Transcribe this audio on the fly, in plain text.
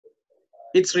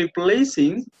It's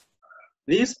replacing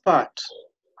this part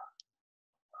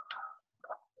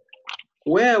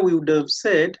where we would have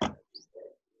said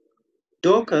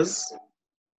Dorcas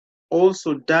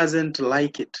also doesn't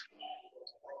like it.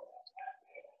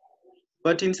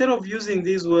 But instead of using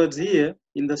these words here,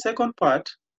 in the second part,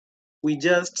 we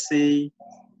just say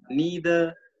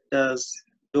neither does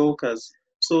Dorcas.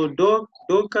 So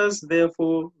Dorcas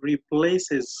therefore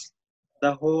replaces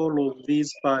the whole of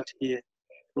this part here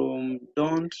from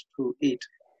don't to it.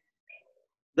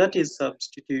 That is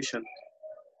substitution.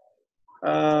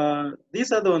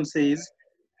 This other one says,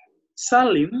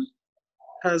 Salim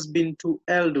has been to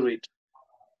Eldoret,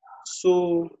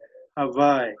 so have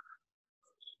I.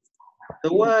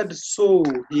 The word so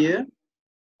here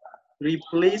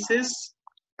replaces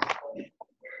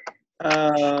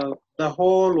the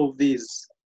whole of these.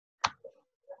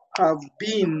 Have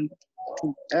been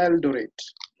to Eldoret.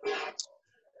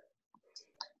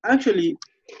 Actually,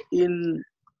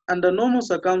 under normal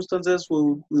circumstances,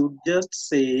 we would just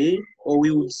say, or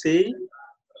we would say,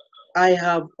 I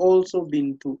have also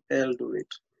been to Eldoret.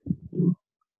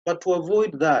 But to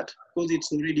avoid that, because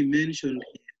it's already mentioned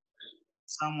here,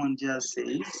 someone just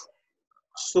says,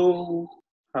 so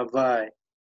have I.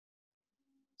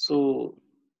 So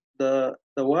the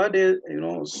word is,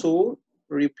 so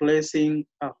replacing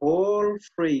a whole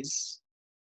phrase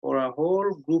or a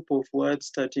whole group of words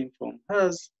starting from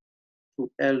has to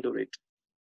Eldoret.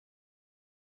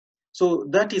 So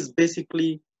that is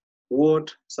basically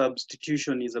what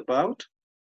substitution is about,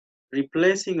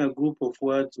 replacing a group of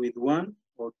words with one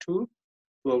or two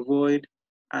to avoid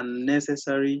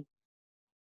unnecessary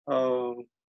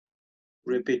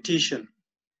repetition.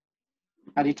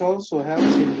 And it also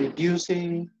helps in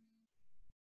reducing,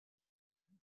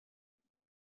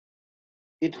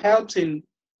 it helps in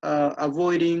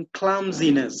avoiding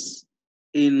clumsiness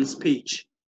in speech.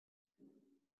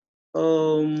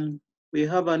 We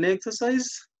have an exercise,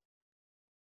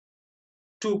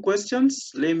 2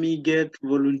 questions. Let me get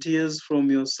volunteers from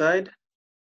your side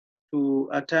to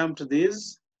attempt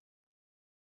this.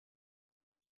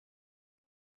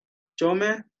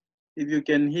 Chome, if you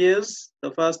can hear us,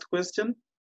 the first question.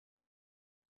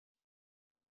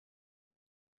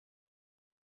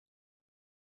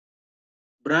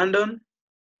 Brandon.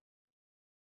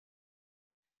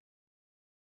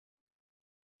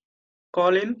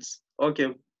 Collins.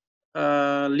 Okay.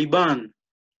 Liban.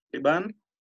 Liban.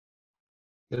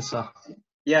 Yes, sir.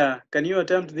 Yeah. Can you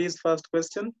attempt this first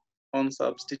question on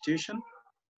substitution?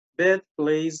 Beth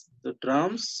plays the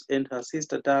drums and her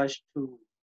sister Dash too.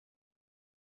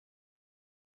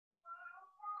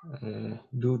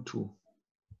 Do to.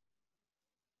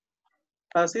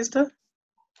 Her sister?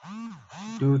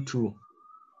 Do to.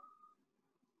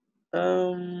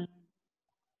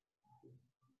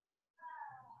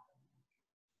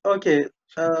 Okay.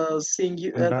 The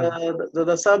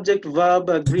subject verb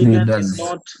agreement is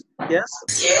not, yes?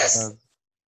 Yes.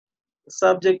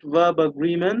 Subject verb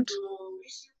agreement.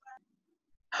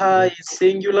 Her is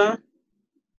singular,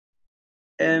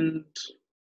 and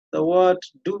the word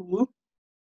do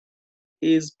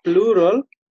is plural.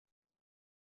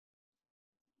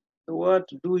 The word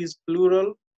do is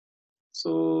plural.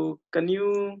 So can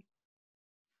you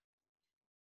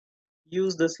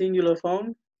use the singular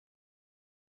form?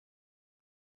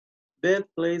 Beth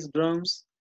plays drums.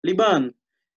 Liban,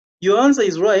 your answer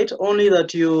is right, only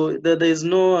that there is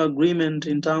no agreement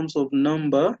in terms of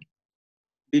number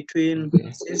between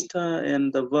sister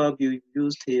and the verb you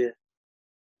used here,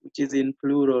 which is in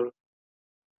plural.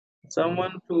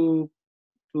 Someone to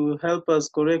help us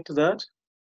correct that?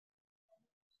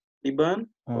 Liban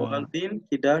or Alvin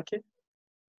Kidake?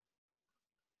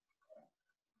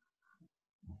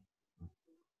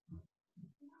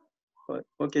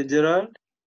 Okay, Gerald.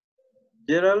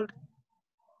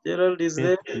 Gerald is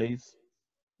Beth there? plays.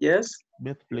 Yes.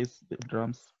 Beth plays the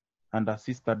drums, and her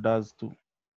sister does too.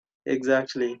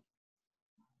 Exactly.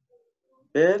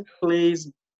 Beth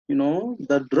plays,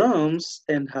 the drums,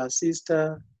 and her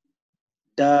sister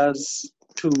does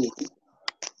too.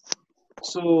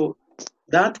 So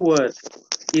that word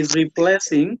is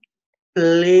replacing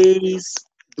plays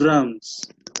drums.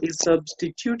 Is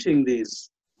substituting this.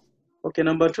 Okay,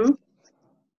 number 2.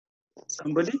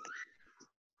 Somebody?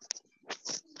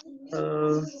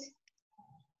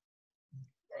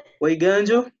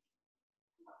 Waiganjo?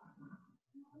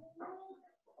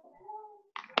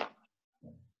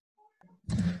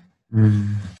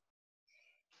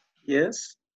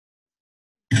 Yes.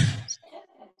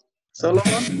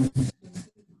 Solomon?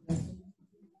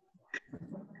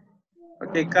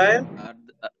 Okay, Kyle?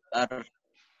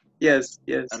 Yes.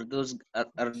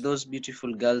 Are those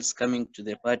beautiful girls coming to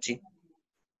the party?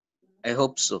 I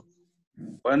hope so.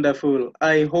 Wonderful.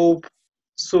 I hope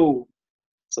so.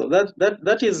 So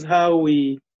that is how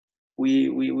we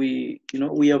we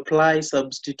apply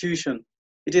substitution.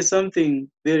 It is something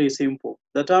very simple.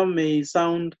 The term may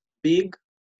sound big,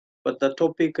 but the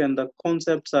topic and the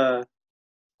concepts are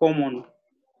common,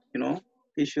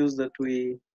 issues that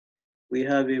we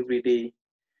have every day.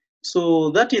 So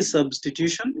that is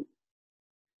substitution.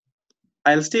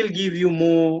 I'll still give you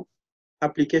more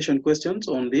application questions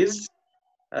on this.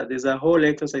 There's a whole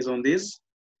exercise on this.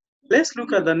 Let's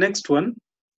look at the next one,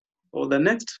 or the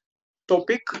next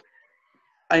topic.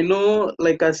 I know,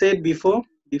 like I said before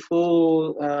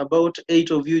about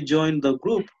 8 of you joined the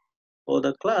group or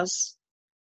the class,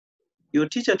 your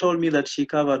teacher told me that she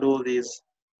covered all these.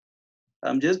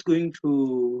 I'm just going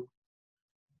to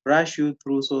rush you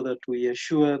through so that we are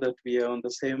sure that we are on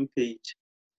the same page.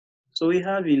 So we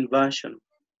have inversion.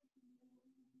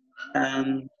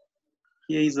 And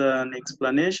here is an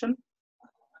explanation.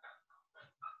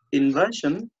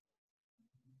 Inversion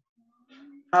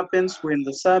happens when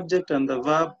the subject and the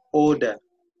verb order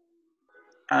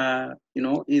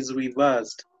is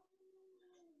reversed.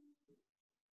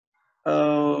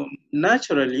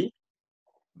 Naturally,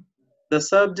 the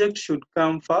subject should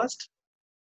come first,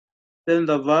 then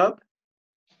the verb,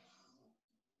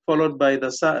 followed by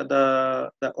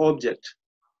the object.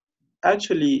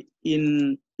 Actually,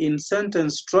 in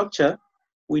sentence structure,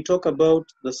 we talk about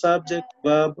the subject,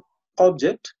 verb,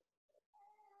 object,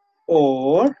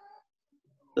 or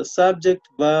the subject,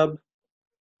 verb,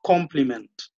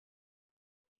 complement,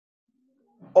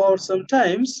 or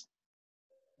sometimes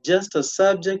just a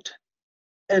subject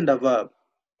and a verb.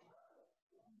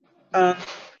 And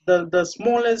the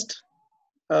smallest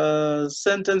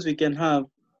sentence we can have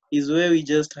is where we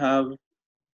just have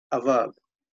a verb.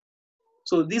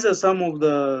 So these are some of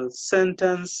the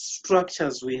sentence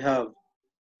structures we have,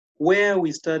 where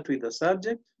we start with the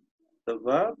subject, the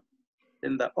verb,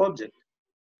 and the object.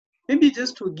 Maybe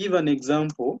just to give an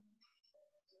example,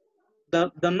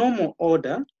 the normal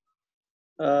order,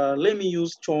 let me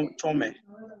use Chome.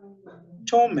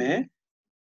 Chome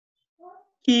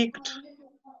kicked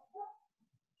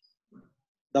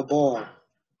the ball.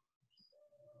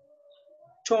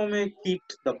 Chome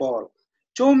kicked the ball.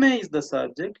 Chome is the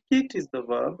subject, kicked is the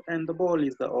verb, and the ball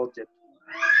is the object.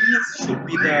 This should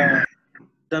be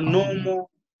the normal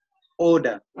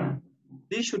order.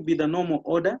 This should be the normal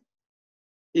order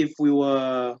if we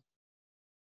were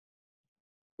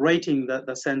writing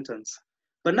the sentence.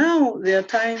 But now there are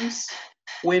times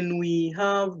when we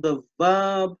have the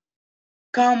verb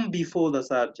come before the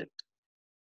subject.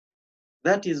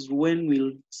 That is when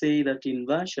we'll say that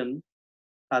inversion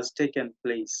has taken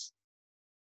place.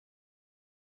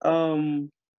 When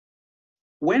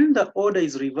the order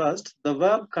is reversed, the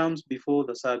verb comes before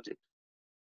the subject,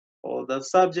 or the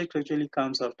subject actually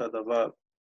comes after the verb.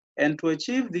 And to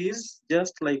achieve this,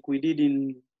 just like we did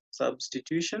in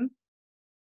substitution,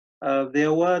 there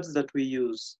are words that we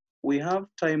use. We have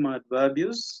time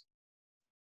adverbials.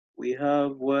 We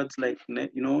have words like, never,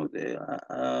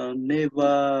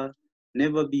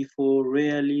 never before,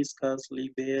 rarely, scarcely,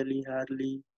 barely,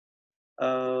 hardly,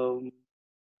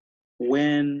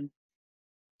 when,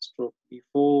 stroke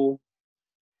before,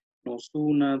 no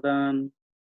sooner than,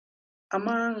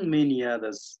 among many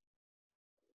others.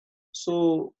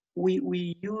 So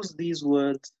we use these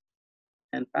words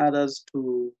and others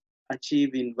to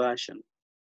achieve inversion.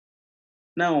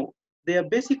 Now, there are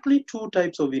basically 2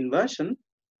 types of inversion.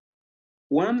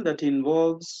 One that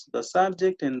involves the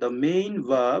subject and the main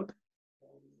verb,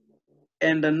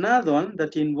 and another one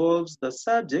that involves the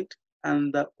subject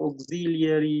and the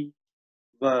auxiliary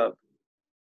verb.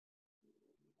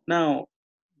 Now,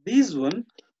 this one,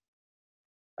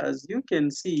 as you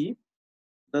can see,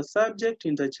 the subject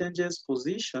interchanges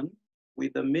position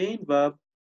with the main verb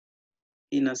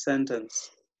in a sentence.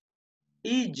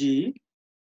 E.g.,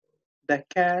 the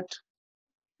cat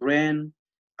ran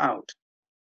out.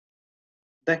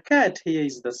 The cat here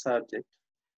is the subject.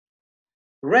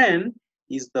 Ran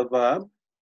is the verb.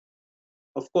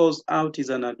 Of course, out is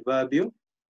an adverbial.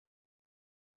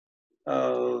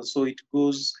 So it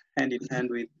goes hand in hand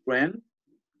with ran,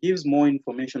 gives more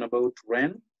information about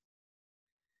ran.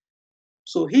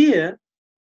 So here,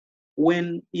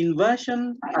 when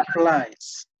inversion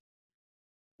applies,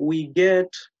 we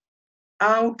get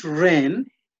outran.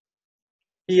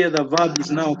 Here the verb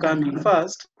is now coming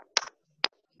first,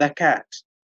 the cat,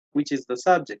 which is the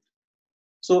subject.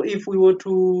 So if we were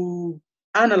to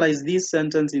analyze this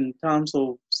sentence in terms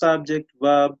of subject,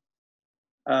 verb,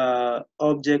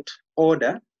 object,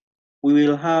 order, we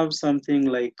will have something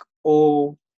like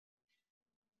OS,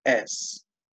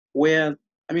 where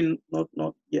I mean, not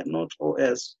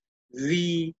OS,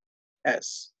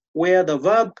 VS, where the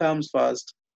verb comes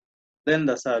first, then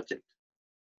the subject.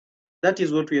 That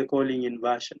is what we are calling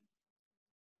inversion.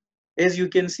 As you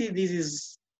can see, this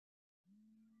is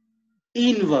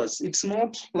inverse. It's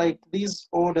not like this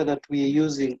order that we are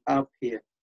using up here,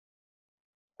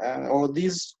 or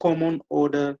this common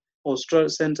order or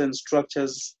sentence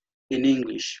structures in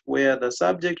English, where the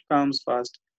subject comes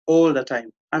first all the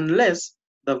time, unless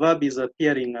the verb is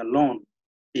appearing alone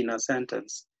in a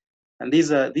sentence. And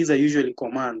these are usually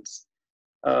commands.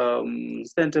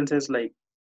 Sentences like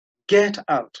get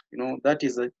out, that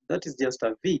is just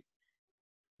a V.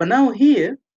 But now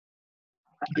here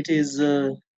it is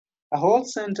a whole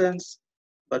sentence,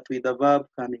 but with the verb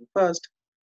coming first,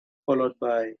 followed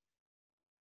by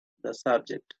the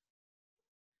subject.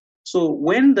 So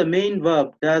when the main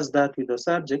verb does that with the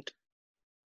subject,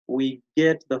 we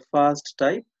get the first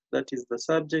type, that is the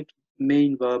subject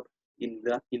main verb in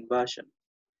the inversion.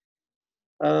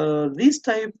 This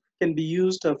type can be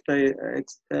used after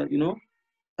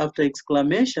after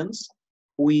exclamations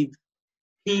with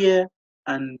here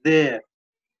and there.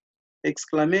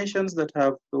 Exclamations that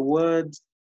have the words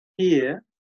here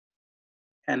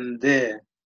and there.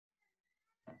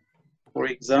 For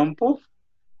example,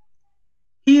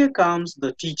 here comes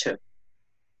the teacher.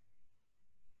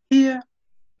 Here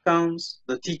comes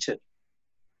the teacher.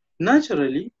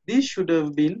 Naturally, this should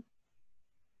have been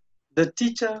the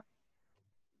teacher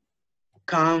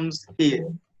comes here.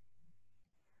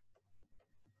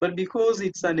 But because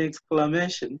it's an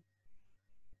exclamation,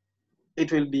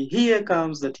 it will be here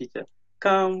comes the teacher.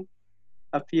 Come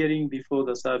appearing before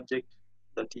the subject,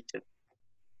 the teacher.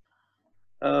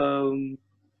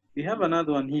 We have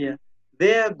another one here.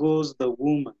 There goes the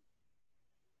woman.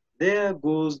 There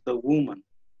goes the woman.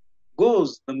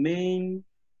 Goes, the main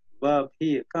verb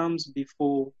here, comes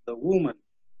before the woman.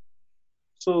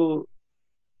 So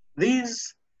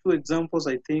these two examples,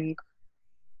 I think,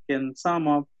 can sum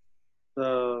up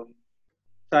the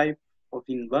type of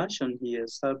inversion here,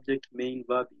 subject main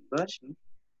verb inversion,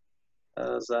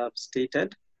 as I've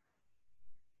stated.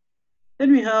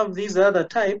 Then we have this other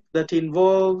type that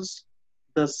involves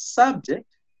the subject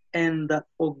and the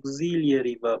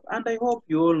auxiliary verb. And I hope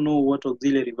you all know what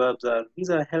auxiliary verbs are. These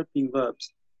are helping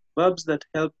verbs, verbs that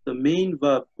help the main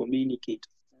verb communicate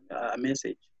a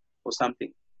message or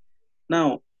something.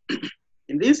 Now,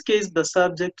 in this case, the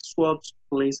subject swaps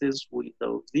places with the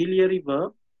auxiliary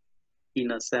verb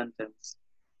in a sentence.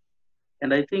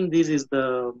 And I think this is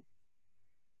the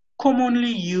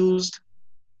commonly used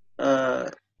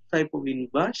type of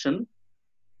inversion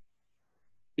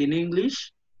in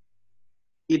English.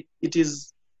 It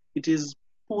is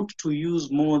put to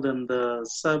use more than the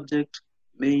subject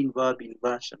main verb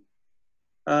inversion.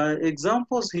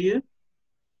 Examples here: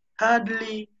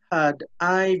 hardly had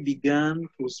I begun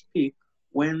to speak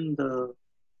when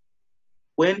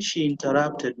she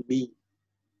interrupted me.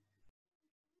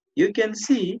 You can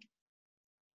see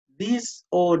this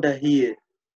order here.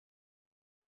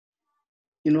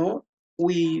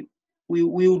 We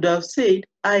would have said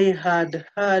I had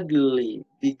hardly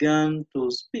begun to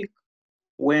speak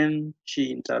when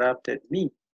she interrupted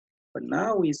me. But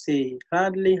now we say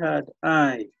hardly had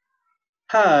I.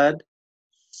 Had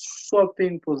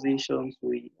swapping positions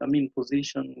with,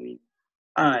 position with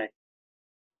I.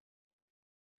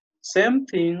 Same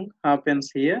thing happens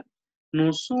here.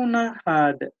 No sooner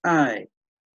had I.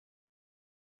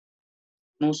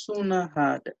 No sooner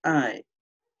had I.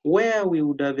 Where we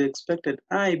would have expected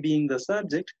I being the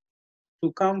subject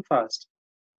to come first.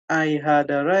 I had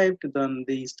arrived, then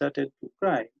they started to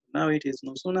cry. Now it is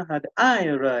no sooner had I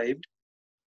arrived,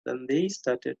 then they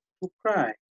started to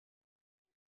cry.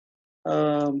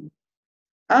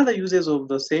 Other uses of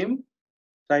the same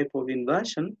type of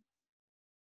inversion,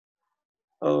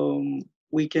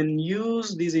 we can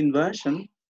use this inversion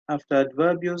after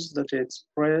adverbials that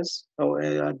express, or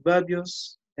adverbial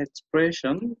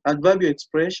expressions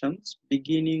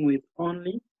beginning with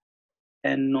only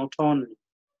and not only.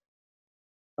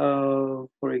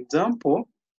 For example,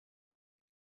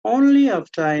 only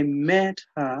after I met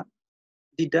her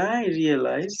did I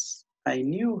realize I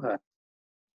knew her.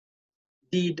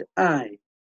 Did I,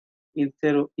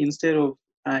 instead of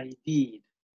I did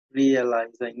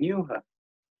realize I knew her.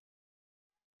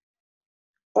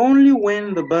 Only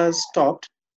when the bus stopped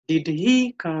did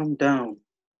he calm down.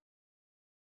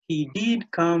 He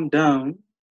did calm down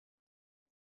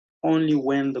only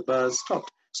when the bus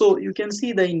stopped. So you can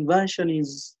see the inversion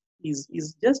is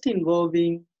just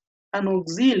involving an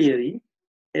auxiliary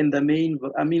and the main,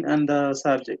 and the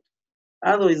subject.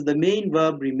 Otherwise, the main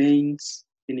verb remains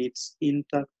in its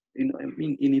intact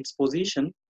in its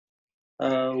position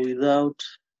without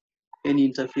any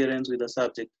interference with the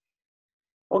subject.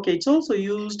 Okay, it's also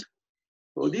used,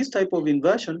 or this type of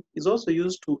inversion is also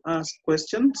used to ask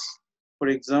questions. For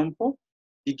example,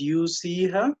 did you see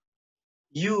her?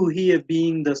 You here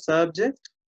being the subject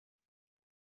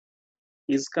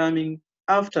is coming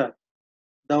after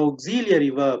the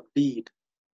auxiliary verb did.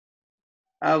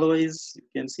 Otherwise, you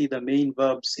can see the main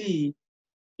verb see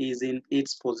is in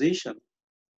its position.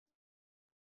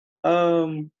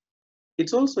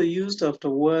 It's also used after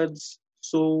words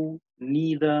so,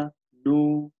 neither,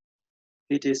 no,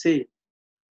 etc.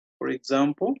 For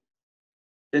example,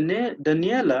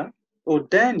 Daniela or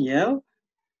Daniel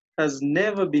has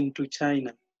never been to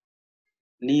China.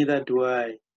 Neither do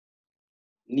I.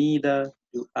 Neither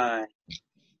do I.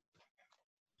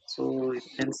 So you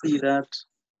can see that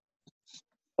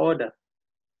order,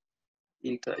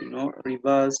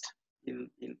 reversed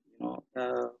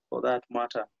for that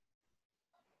matter.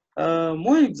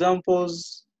 More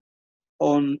examples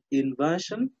on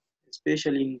inversion,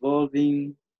 especially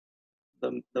involving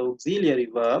the auxiliary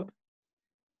verb.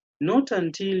 Not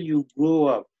until you grow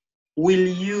up will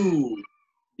you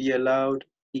be allowed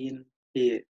in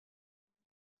here.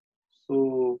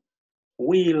 So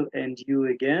will and you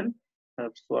again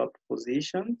have swapped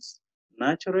positions.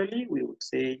 Naturally, we would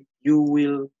say you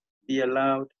will be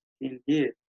allowed in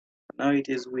here. Now it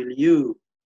is will you.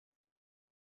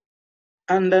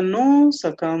 Under no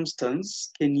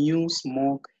circumstance can you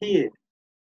smoke here.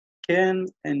 Can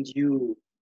and you.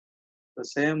 The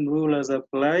same rule as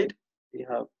applied. We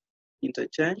have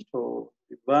interchanged or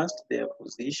reversed their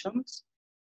positions.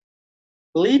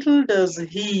 Little does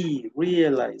he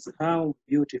realize how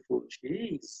beautiful she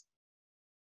is.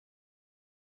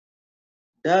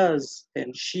 Does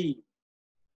and she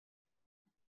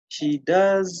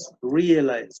does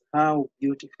realize how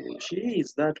beautiful she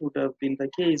is. That would have been the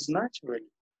case naturally.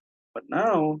 But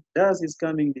now, does is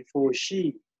coming before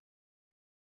she.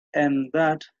 And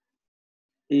that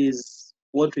is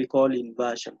what we call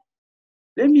inversion.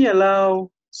 Let me allow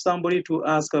somebody to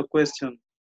ask a question.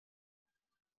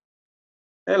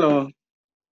 Hello,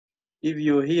 if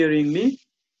you're hearing me.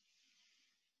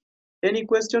 Any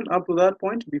question up to that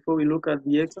point before we look at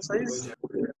the exercise?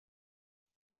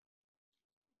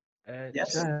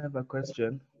 Yes. I have a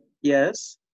question.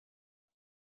 Yes.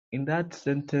 In that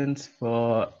sentence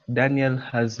for Daniel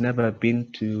has never been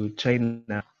to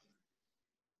China,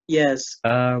 Yes.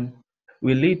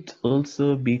 will it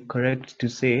also be correct to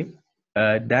say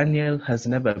Daniel has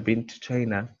never been to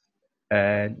China,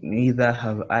 neither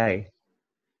have I?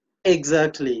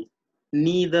 Exactly.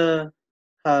 Neither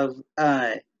have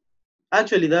I.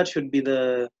 Actually, that should be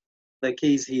the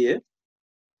case here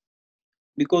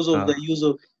because of the use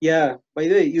of, yeah, by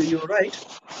the way, you're right.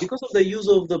 Because of the use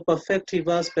of the perfective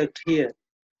aspect here,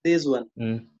 this one.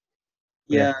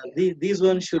 Yeah, this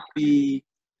one should be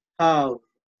have.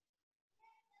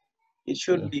 It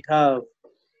should be have.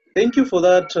 Thank you for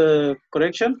that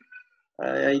correction.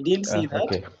 I didn't see that.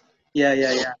 Okay.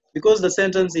 Yeah. Because the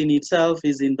sentence in itself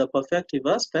is in the perfective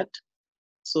aspect.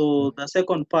 So the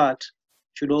second part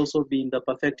should also be in the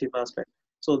perfective aspect.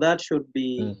 So that should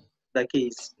be the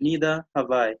case. Neither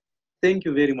have I. Thank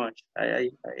you very much. I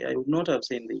would not have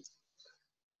seen this.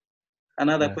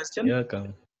 Another question? You're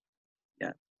welcome.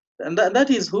 Yeah. And that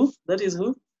is who? That is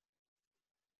who?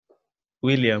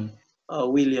 William. Oh,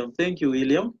 William. Thank you,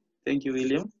 William. Thank you,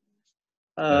 William.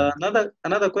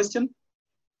 Another question?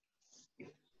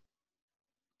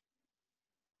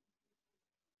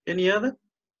 Any other?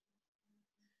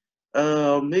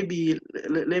 Maybe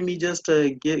let me just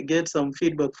get some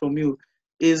feedback from you.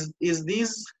 Is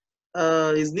this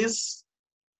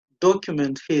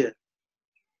document here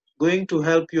going to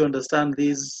help you understand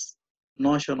this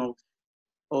notion of,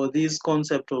 or this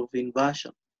concept of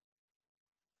inversion?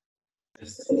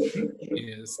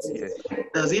 Yes.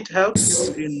 Does it help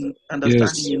you in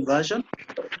understanding inversion?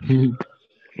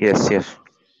 Yes.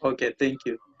 Okay, thank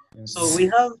you. Yes. So we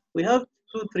have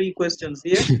 2-3 questions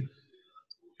here.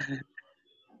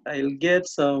 I'll get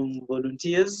some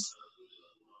volunteers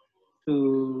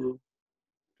to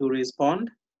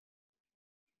respond.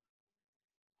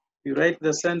 You write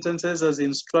the sentences as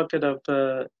instructed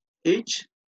after each.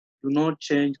 Do not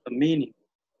change the meaning.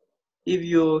 If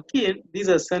you're keen, these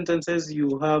are sentences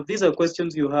you have, these are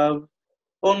questions you have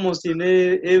almost in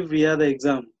every other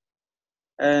exam.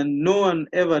 And no one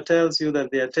ever tells you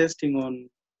that they are testing on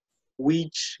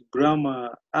which grammar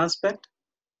aspect.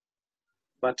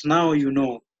 But now you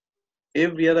know.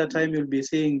 Every other time you'll be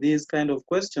seeing these kind of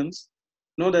questions,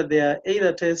 know that they are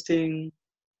either testing,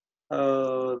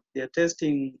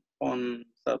 on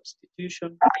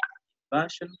substitution,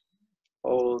 inversion,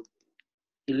 or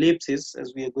ellipsis,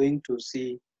 as we are going to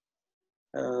see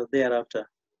thereafter.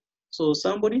 So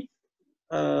somebody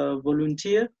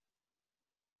volunteer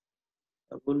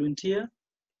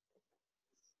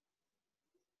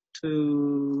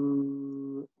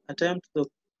to attempt the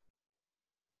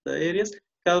areas.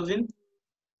 Calvin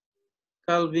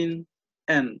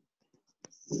N.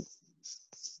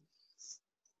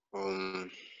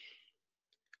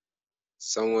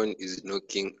 Someone is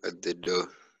knocking at the door.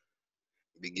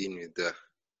 Begin with the.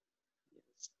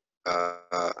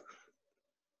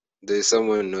 There's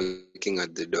someone knocking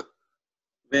at the door.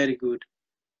 Very good.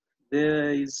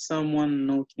 There is someone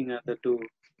knocking at the door.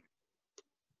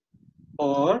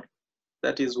 Or,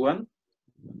 that is one.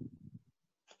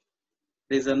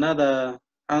 There's another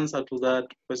answer to that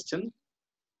question.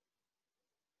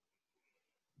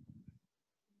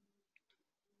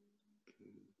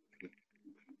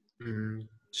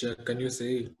 Can you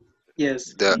say?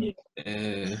 Yes.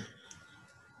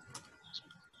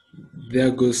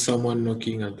 There goes someone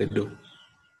knocking at the door.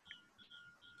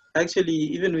 Actually,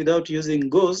 even without using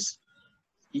goes,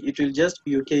 it will just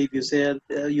be okay if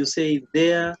you say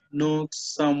there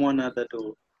knocks someone at the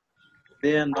door.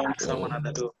 There knocks someone at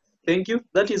the door. Thank you.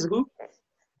 That is who?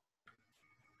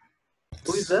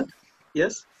 Who is that?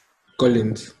 Yes.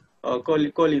 Collins. Oh,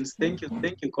 Collins. Thank you,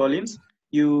 Collins.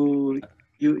 You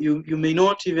may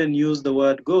not even use the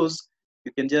word goes.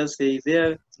 You can just say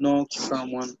there knocks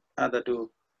someone at the door.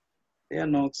 There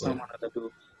knocks someone at the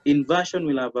door. Inversion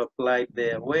will have applied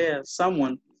there, where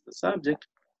someone is the subject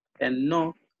and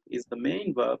knock is the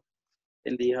main verb,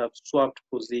 and they have swapped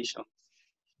positions.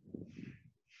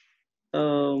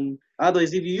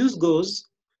 Otherwise, if you use goes,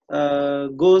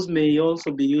 goes may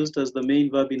also be used as the main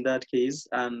verb in that case,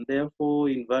 and therefore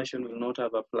inversion will not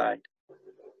have applied.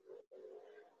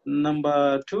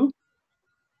 Number two.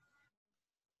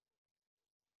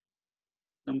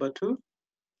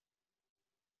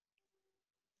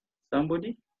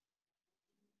 Somebody?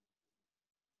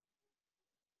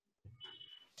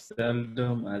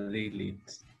 Seldom are they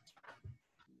late.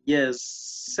 Yes,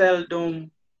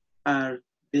 seldom are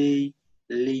they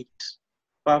late.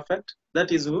 Perfect.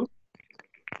 That is who?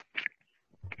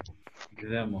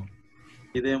 Guillermo.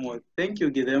 Thank you,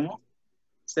 Guillermo.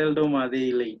 Seldom are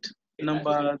they late.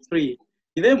 Number three.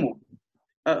 Guillermo,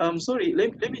 I'm sorry,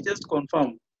 let me just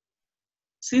confirm.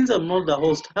 Since I'm not the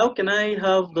host, how can I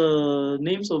have the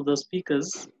names of the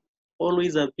speakers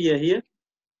always appear here?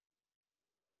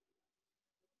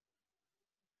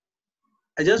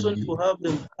 I just want to have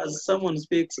them as someone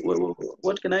speaks.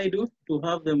 What can I do to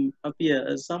have them appear?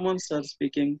 As someone starts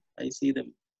speaking, I see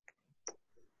them.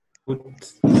 Put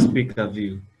speaker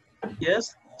view.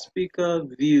 Yes, speaker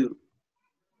view.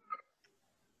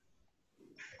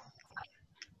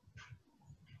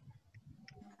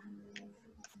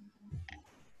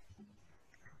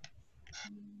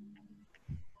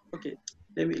 Okay,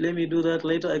 let me do that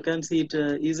later. I can't see it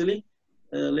easily.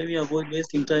 Let me avoid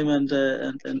wasting time and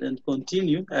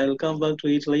continue. I'll come back to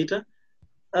it later.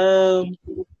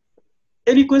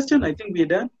 Any question? I think we're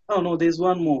done. Oh no, there's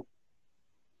one more.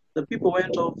 The people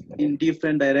went off in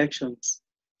different directions.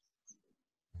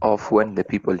 Of when the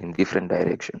people in different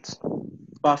directions.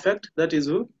 Perfect. That is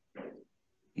who?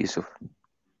 Yusuf.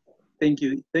 Thank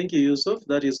you, Yusuf.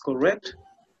 That is correct.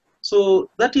 So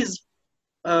that is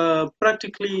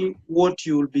practically what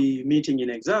you'll be meeting in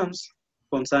exams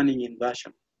concerning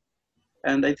inversion.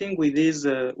 And I think with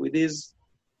this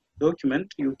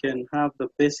document, you can have the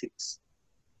basics.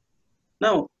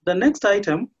 Now, the next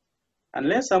item,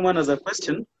 unless someone has a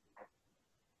question,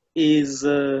 is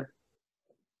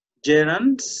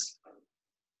gerunds.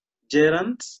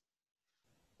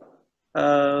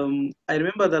 I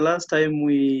remember the last time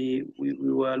we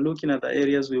were looking at the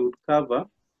areas we would cover,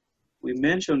 we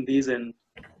mentioned these, and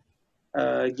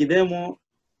Guillermo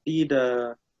did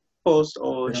a post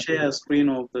or share a screen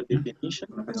of the definition,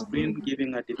 a screen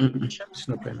giving a definition. It's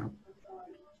not right now.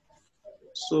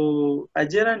 So a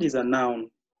gerund is a noun,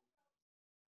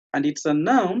 and it's a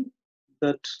noun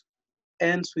that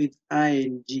ends with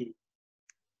ing.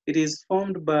 It is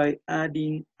formed by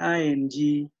adding ing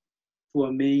to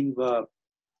a main verb.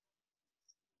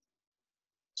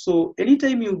 So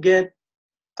anytime you get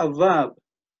a verb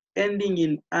ending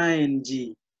in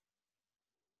ing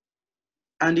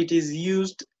and it is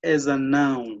used as a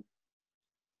noun,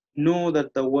 know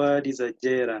that the word is a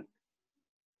gerund.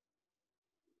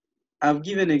 I've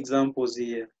given examples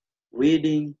here: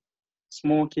 reading,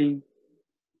 smoking,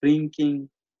 drinking,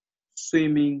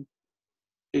 swimming,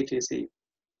 etc.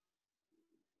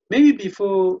 Maybe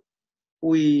before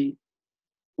we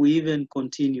even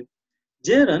continue,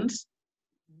 gerunds,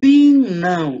 being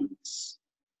nouns,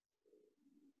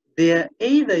 they are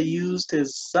either used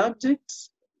as subjects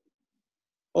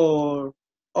or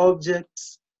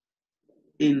objects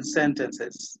in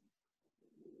sentences.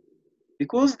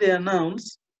 Because they are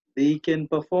nouns, they can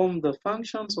perform the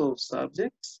functions of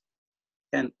subjects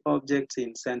and objects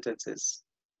in sentences.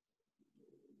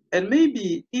 And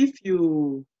maybe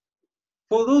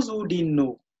for those who didn't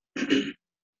know, it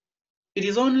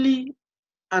is only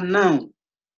a noun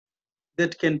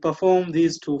that can perform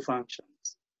these two functions.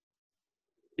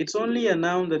 It's only a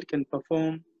noun that can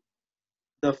perform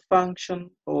the function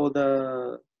or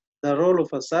the role of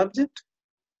a subject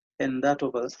and that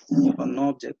of an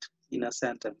object in a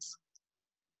sentence.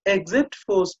 Except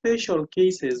for special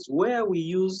cases where we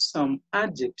use some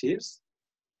adjectives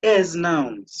as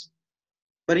nouns.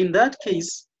 But in that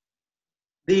case,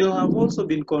 they have also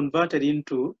been converted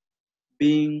into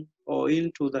being or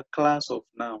into the class of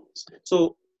nouns.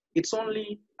 So it's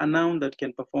only a noun that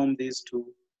can perform these two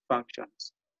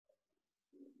functions.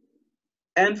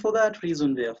 And for that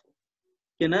reason, therefore,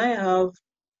 can I have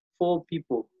 4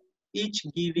 people, each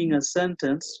giving a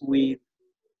sentence with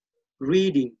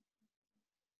reading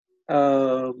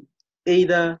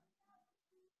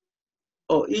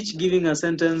each giving a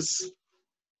sentence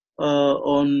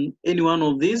on any one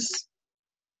of these,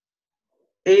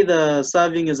 either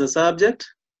serving as a subject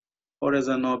or as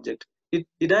an object.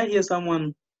 Did I hear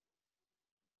someone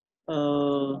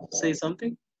say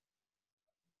something?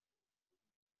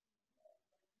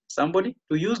 Somebody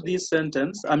to use this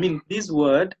sentence, I mean this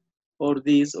word or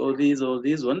this or this or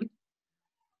this one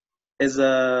as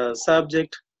a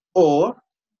subject or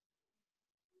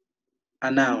a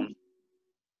noun.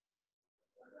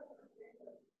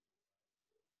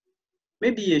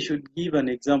 Maybe I should give an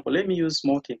example. Let me use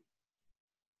smoking.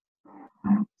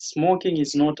 Smoking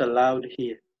is not allowed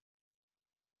here.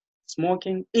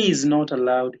 Smoking is not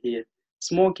allowed here.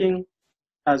 Smoking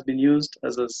has been used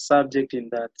as a subject in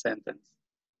that sentence.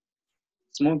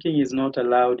 Smoking is not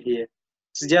allowed here.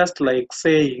 It's just like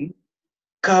saying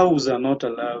cows are not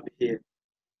allowed here.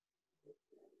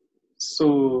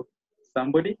 So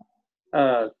somebody,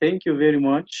 thank you very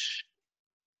much.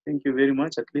 Thank you very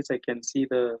much. At least I can see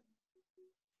the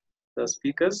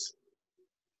speakers.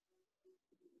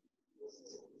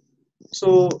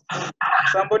 So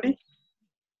somebody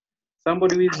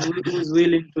who is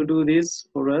willing to do this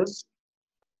for us.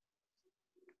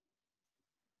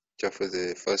 For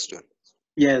the first one.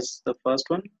 Yes, the first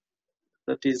one.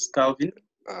 That is Calvin.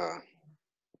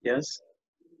 Yes.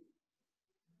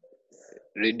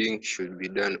 Reading should be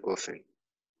done often.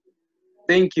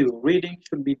 Thank you. Reading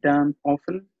should be done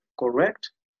often.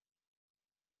 Correct.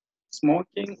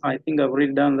 Smoking, I think I've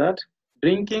already done that.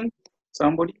 Drinking,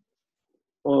 somebody?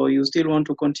 Or you still want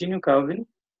to continue, Calvin?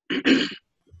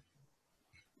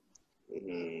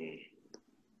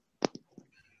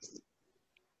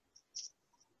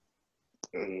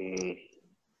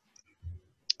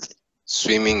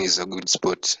 Swimming is a good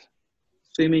sport.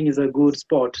 Swimming is a good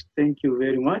sport. Thank you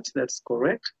very much. That's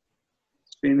correct.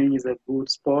 Swimming is a good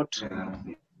sport.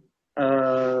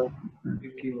 I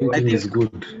think is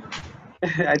good.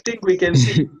 I think we can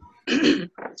see.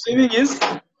 Swimming is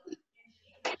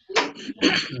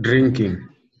Drinking.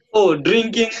 Oh,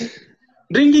 drinking.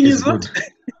 Drinking is what?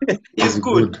 Is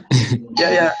good.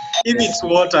 Yeah. If it's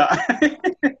water.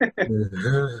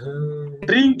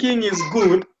 Drinking is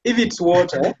good if it's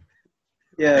water.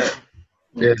 Yeah.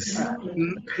 Yes.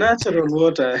 Natural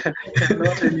water,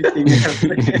 not anything else.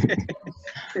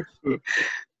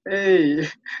 Hey,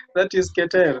 that is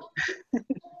Keter.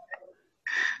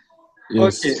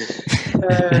 Yes. Okay,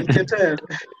 Keter,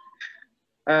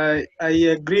 I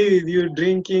agree with you.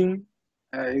 Drinking,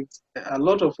 a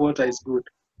lot of water is good.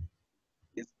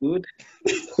 It's good.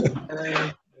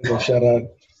 Shut up.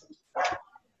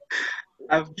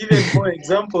 I've given more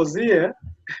examples here.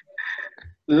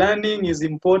 Learning is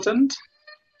important.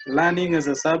 Learning as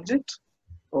a subject,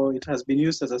 or it has been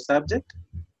used as a subject.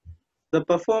 The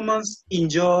performance,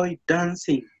 enjoy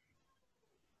dancing.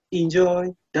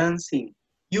 Enjoy dancing.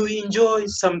 You enjoy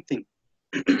something.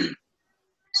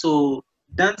 So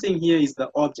dancing here is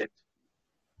the object.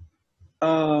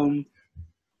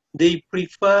 They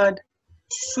preferred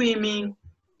swimming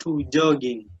to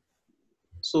jogging.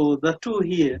 So the two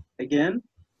here again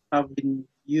have been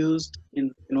used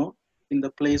in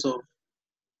the place of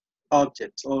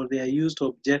objects, or they are used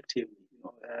objectively,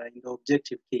 in the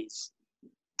objective case.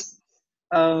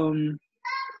 I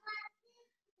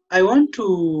want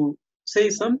to say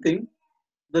something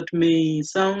that may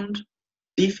sound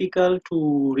difficult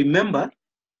to remember,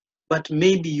 but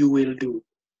maybe you will do.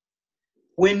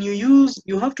 When you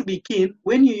have to be keen,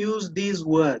 when you use these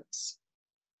words,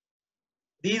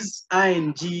 this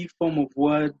ing form of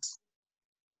words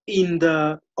in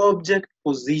the object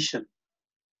position,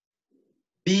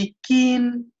 be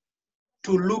keen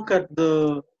to look at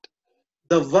the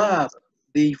verb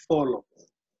they follow.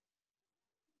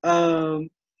 And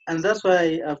that's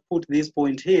why I've put this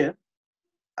point here.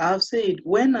 I've said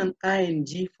when an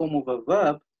ing form of a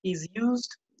verb is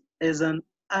used as an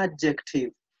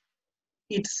adjective,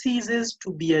 it ceases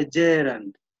to be a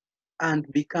gerund and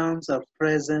becomes a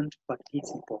present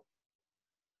participle.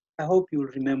 I hope you'll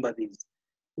remember this.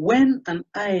 When an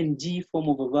ing form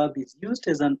of a verb is used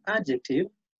as an adjective,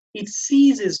 it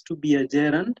ceases to be a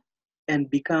gerund and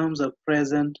becomes a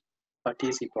present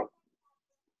participle.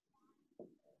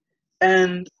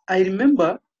 And I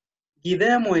remember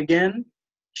Guillermo again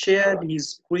shared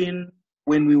his screen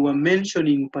when we were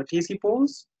mentioning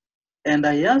participles, and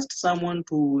I asked someone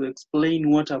to explain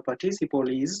what a participle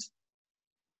is.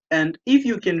 And if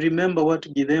you can remember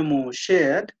what Guillermo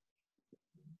shared,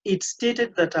 it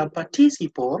stated that a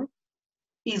participle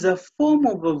is a form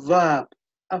of a verb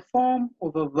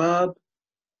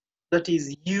that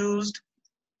is used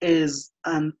as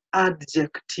an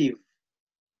adjective.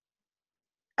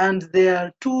 And there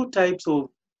are two types of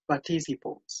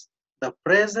participles, the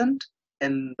present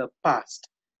and the past.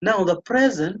 Now, the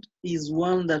present is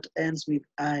one that ends with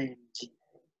ing.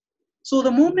 So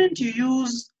the moment you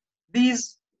use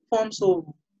these forms of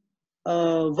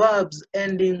verbs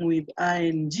ending with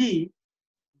ing,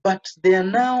 but they are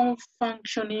now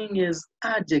functioning as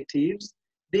adjectives,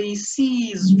 they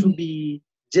cease to be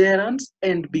gerunds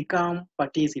and become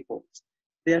participles.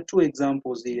 There are two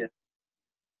examples here.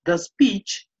 The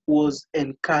speech was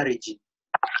encouraging.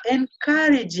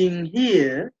 Encouraging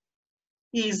here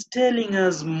is telling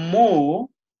us more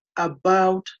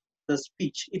about the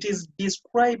speech. It is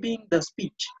describing the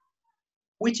speech,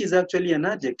 which is actually an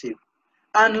adjective.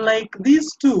 Unlike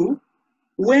these two,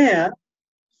 where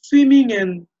swimming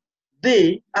and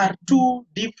they are two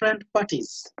different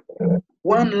parties.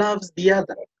 One loves the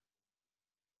other.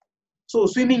 So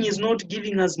swimming is not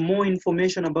giving us more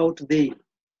information about they.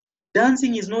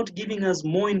 Dancing is not giving us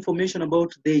more information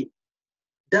about they.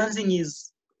 Dancing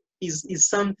is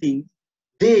something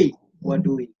they were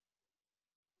doing.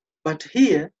 But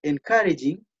here,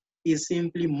 encouraging is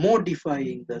simply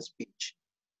modifying the speech.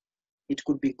 It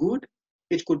could be good,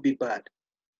 it could be bad.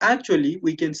 Actually,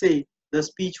 we can say the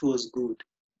speech was good.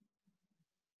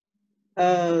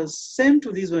 Same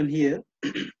to this one here.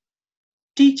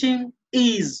 Teaching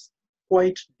is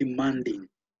quite demanding.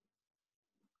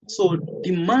 So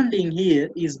demanding here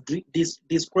is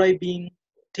describing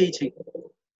teaching.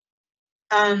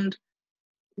 And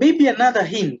maybe another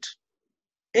hint,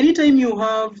 anytime you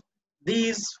have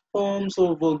these forms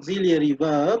of auxiliary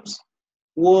verbs,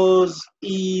 was,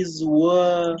 is,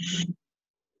 were,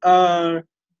 are,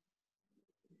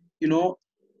 you know,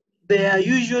 they are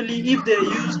usually, if they're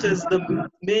used as the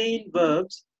main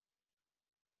verbs,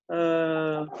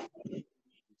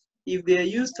 if they are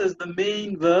used as the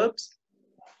main verbs,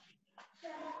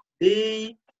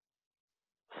 they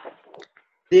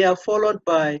are followed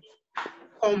by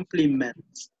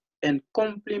complements, and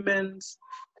complements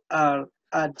are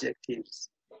adjectives.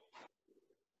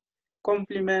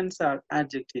 Complements are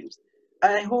adjectives.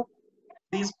 I hope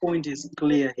this point is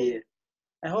clear here.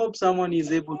 I hope someone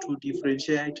is able to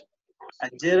differentiate a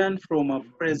gerund from a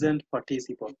present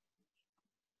participle.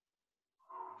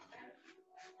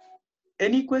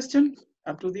 Any question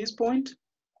up to this point?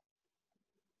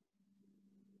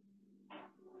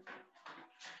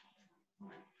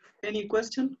 Any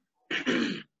question?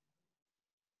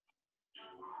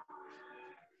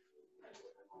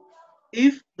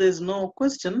 If there's no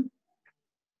question,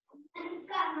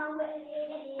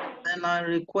 then I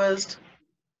request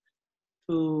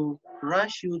to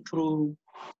rush you through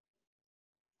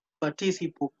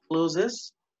participle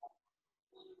clauses.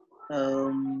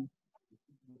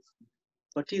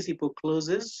 Participle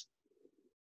clauses.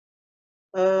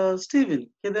 Stephen,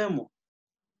 Kedemo,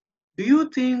 do you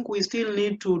think we still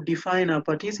need to define a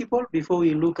participle before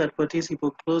we look at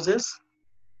participle clauses?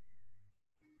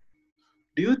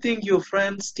 Do you think your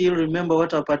friends still remember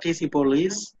what a participle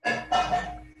is?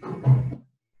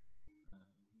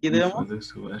 Maybe for those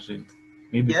who aren't.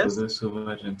 Maybe Yes? for those who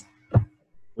aren't.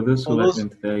 For those who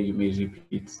aren't there, you may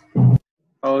repeat.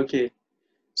 Okay.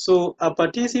 So a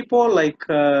participle, like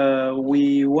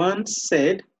we once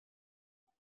said,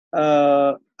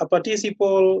 a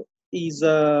participle is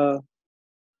a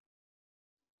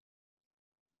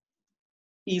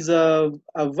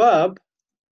verb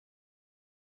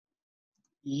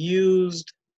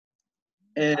used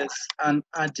as an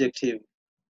adjective.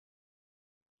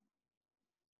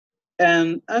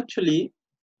 And actually,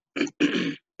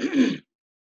 Okay,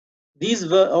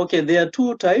 there are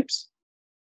two types.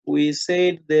 We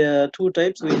said there are two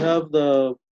types. We have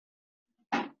the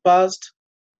past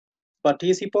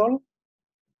participle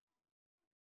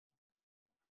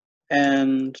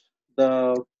and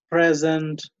the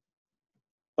present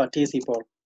participle.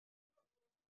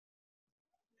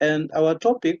 And our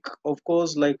topic, of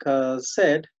course, like I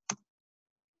said,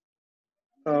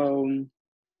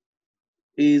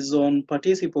 is on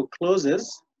participle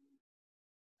clauses,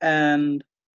 and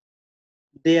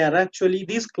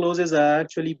these clauses are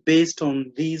actually based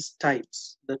on these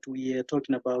types that we are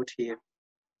talking about here.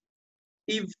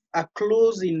 If a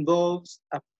clause involves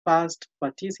a past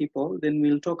participle, then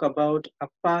we'll talk about a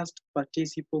past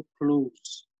participle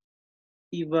clause.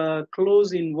 If a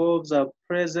clause involves a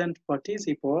present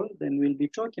participle, then we'll be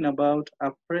talking about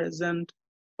a present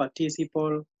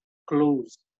participle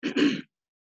clause.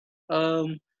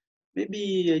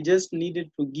 Maybe I just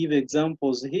needed to give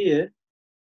examples here.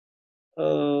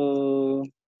 Talk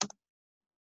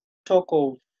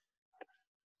of,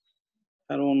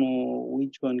 I don't know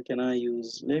which one can I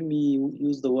use. Let me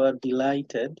use the word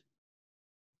delighted.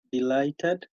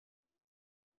 Delighted.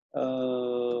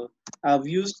 I've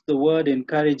used the word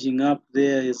encouraging up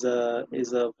there as a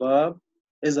verb,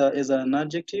 as an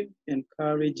adjective,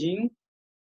 encouraging.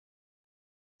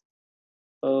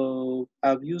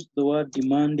 I've used the word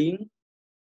demanding.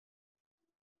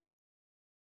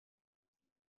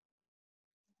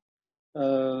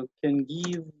 Can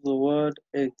give the word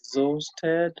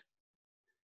exhausted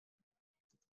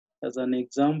as an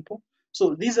example.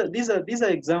 So these are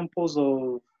examples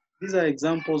of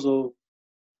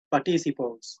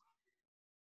participles.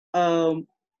 The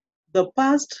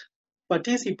past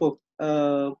participle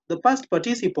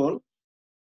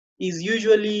is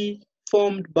usually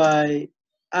formed by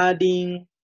adding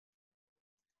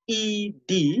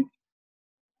ed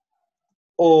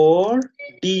or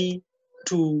d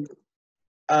to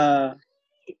a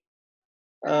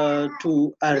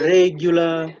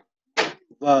regular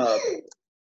verb.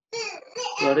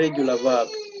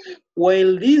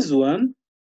 While this one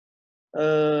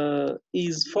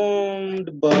is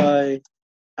formed by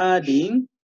adding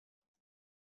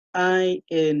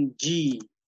ing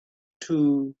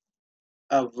to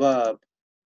a verb.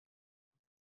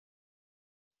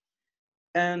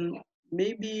 And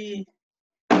maybe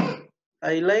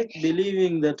I like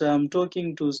believing that I'm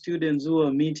talking to students who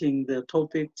are meeting the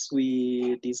topics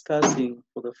we're discussing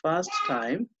for the first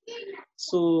time.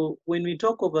 So when we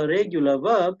talk of a regular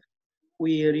verb,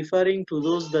 we are referring to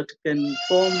those that can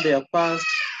form their past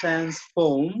tense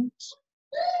forms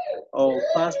or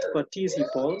past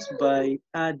participles by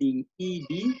adding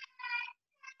ed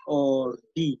or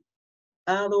d.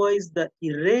 Otherwise, the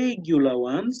irregular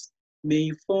ones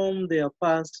may form their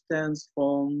past tense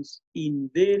forms in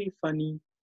very funny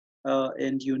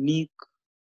and unique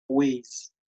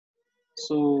ways.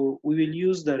 So we will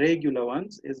use the regular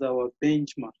ones as our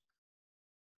benchmark.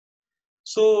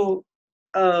 So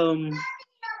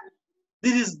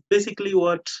this is basically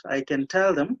what I can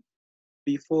tell them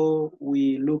before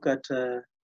we look at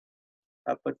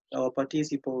our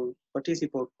participle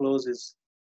clauses.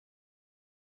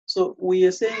 So we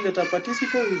are saying that a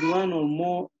participle with one or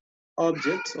more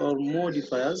objects or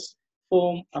modifiers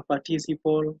form a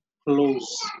participle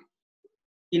clause.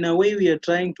 In a way, we are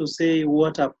trying to say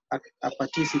what a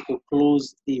participle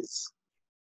clause is.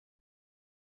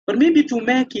 But maybe to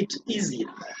make it easier,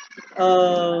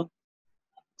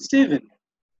 Stephen,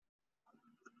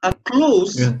 a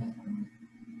clause, Yeah.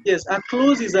 yes, a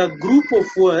clause is a group of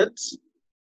words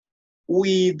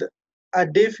with a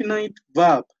definite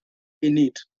verb in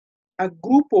it. A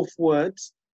group of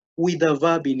words with a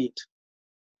verb in it.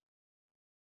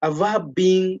 A verb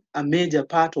being a major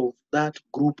part of that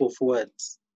group of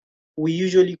words. We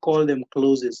usually call them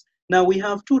clauses. Now we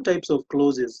have two types of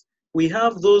clauses. We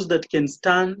have those that can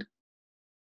stand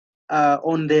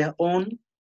on their own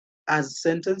as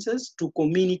sentences to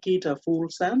communicate a full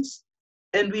sense.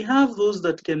 And we have those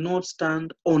that cannot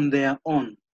stand on their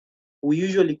own. We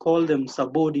usually call them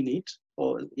subordinate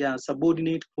or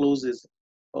subordinate clauses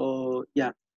or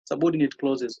subordinate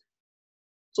clauses.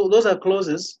 So those are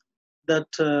clauses that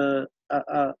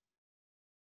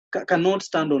cannot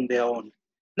stand on their own.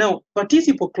 Now,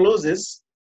 participle clauses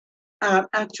are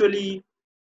actually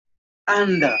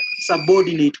under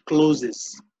subordinate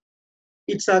clauses.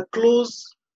 It's a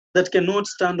clause that cannot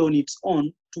stand on its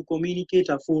own to communicate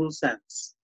a full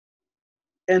sense.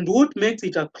 And what makes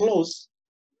it a clause,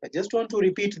 I just want to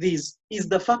repeat this, is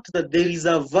the fact that there is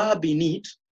a verb in it,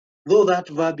 though that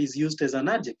verb is used as an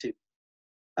adjective.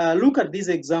 Look at this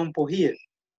example here.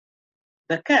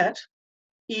 The cat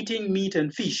eating meat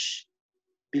and fish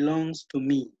belongs to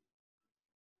me.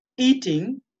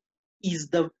 Eating is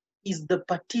the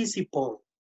participle.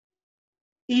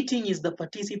 Eating is the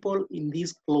participle in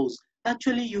this clause.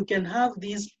 Actually, you can have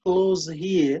this clause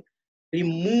here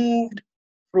removed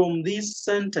from this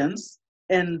sentence,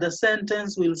 and the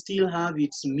sentence will still have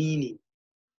its meaning.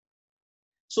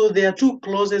 So there are two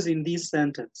clauses in this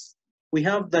sentence. We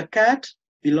have the cat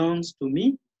belongs to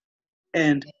me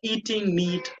and eating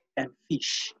meat and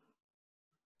fish.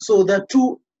 So the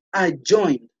two are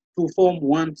joined to form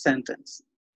one sentence.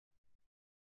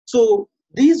 So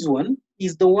this one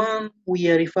is the one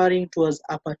we are referring to as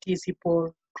a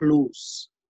participle clause.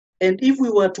 And if we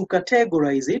were to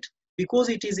categorize it, because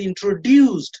it is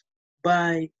introduced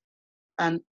by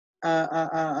a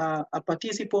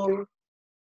participle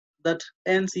that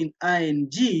ends in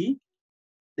ing,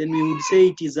 then we would say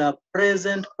it is a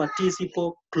present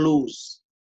participle clause.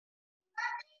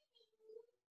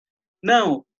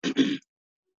 Now,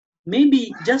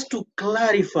 maybe just to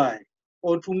clarify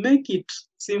or to make it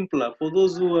simpler for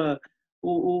those who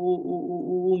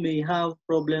may have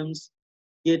problems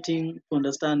getting to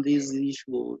understand this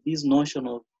issue, this notion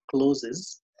of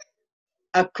clauses,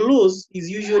 a clause is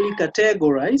usually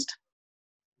categorized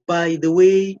by the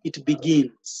way it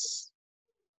begins.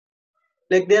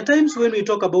 Like there are times when we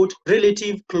talk about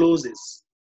relative clauses.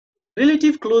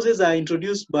 Relative clauses are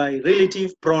introduced by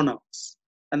relative pronouns,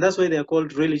 and that's why they are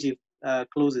called relative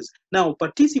clauses. Now,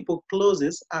 participle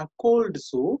clauses are called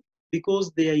so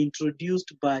because they are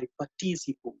introduced by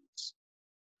participles.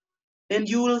 And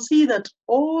you will see that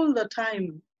all the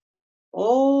time,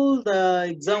 all the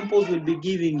examples we'll be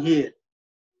giving here,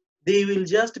 they will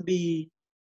just be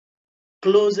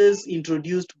clauses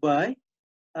introduced by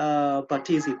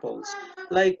participles.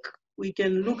 Like we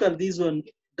can look at this one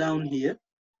down here.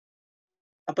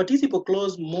 A participle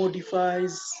clause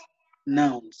modifies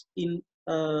nouns. In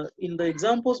the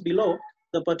examples below,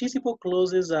 the participle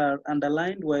clauses are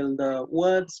underlined while the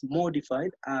words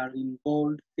modified are in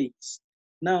bold face.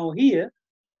 Now here,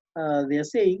 they are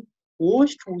saying,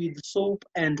 washed with soap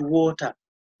and water.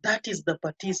 That is the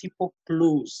participle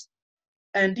clause.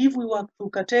 And if we were to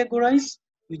categorize,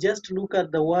 we just look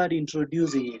at the word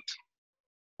introducing it.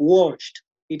 Washed,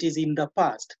 it is in the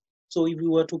past. So if we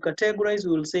were to categorize,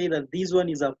 we will say that this one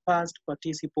is a past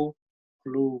participle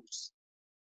clause.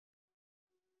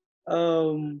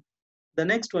 The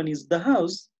next one is the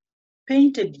house,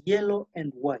 painted yellow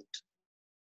and white,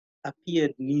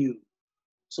 appeared new.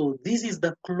 So this is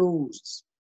the clause,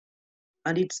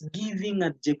 and it's giving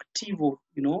adjective of,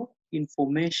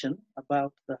 information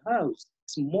about the house.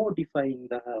 It's modifying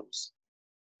the house.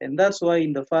 And that's why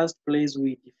in the first place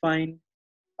we define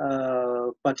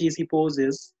participles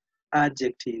as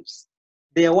adjectives.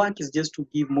 Their work is just to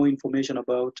give more information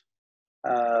about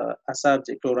a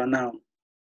subject or a noun.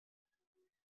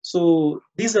 So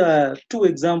these are two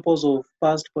examples of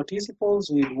past participles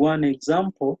with one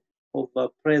example of a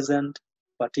present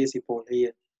participle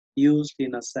here used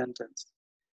in a sentence.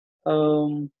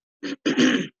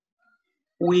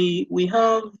 We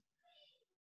have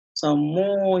some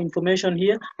more information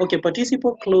here. Okay,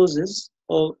 participle clauses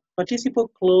or participle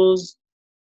clause.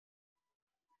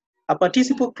 A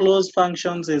participle clause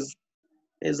functions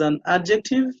as an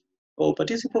adjective, or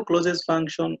participle clauses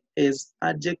function as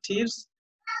adjectives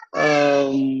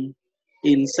in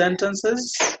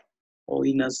sentences or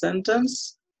in a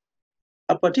sentence.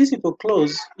 A participle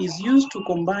clause is used to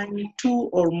combine two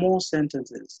or more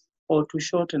sentences or to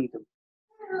shorten them.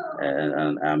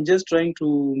 And I'm just trying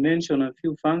to mention a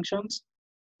few functions.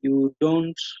 You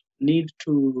don't need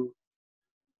to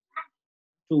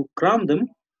cram them.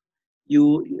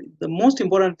 The most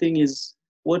important thing is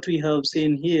what we have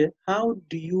seen here. How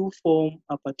do you form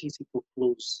a participle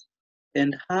clause?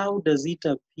 And how does it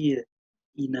appear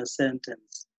in a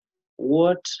sentence?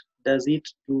 What does it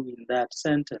do in that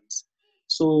sentence?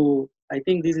 So I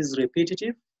think this is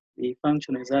repetitive. They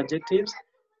function as adjectives.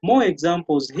 More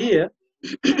examples here.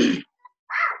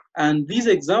 And these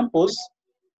examples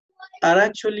are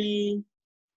actually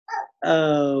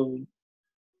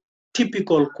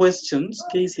typical questions,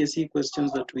 KCSE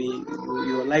questions that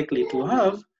you are likely to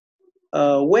have,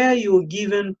 where you're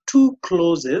given two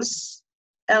clauses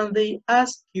and they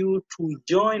ask you to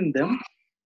join them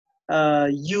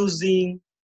using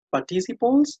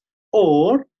participles,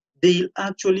 or they'll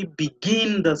actually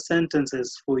begin the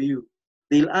sentences for you.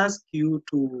 They'll ask you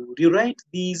to rewrite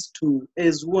these two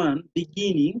as one,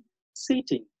 beginning,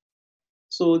 sitting.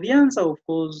 So the answer, of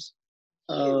course,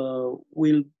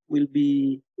 will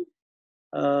be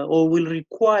or will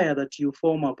require that you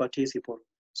form a participle.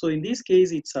 So in this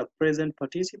case, it's a present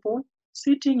participle,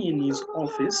 sitting in his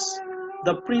office.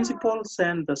 The principal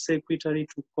sent the secretary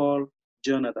to call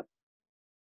Jonathan.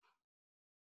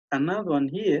 Another one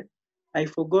here, I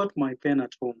forgot my pen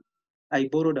at home. I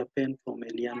borrowed a pen from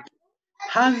Elianto.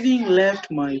 Having left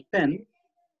my pen,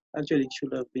 actually it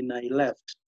should have been I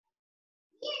left.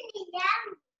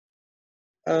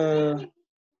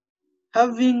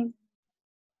 Having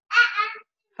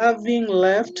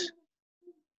left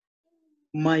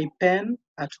my pen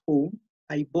at home,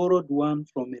 I borrowed one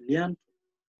from Elianto.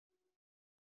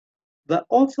 The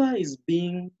author is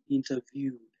being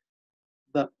interviewed.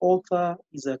 The author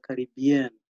is a Caribbean.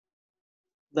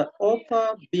 The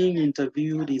author being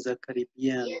interviewed is a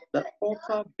Caribbean. The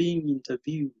author being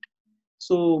interviewed.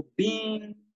 So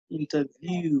being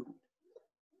interviewed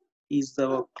is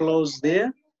our clause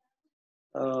there.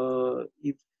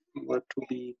 If we were to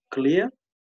be clear.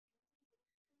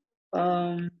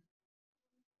 Have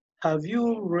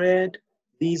you read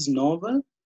this novel?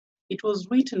 It was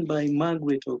written by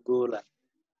Margaret Ogola.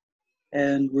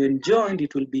 And when joined,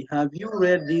 it will be, have you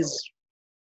read this?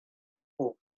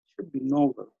 Oh, it should be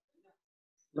novel.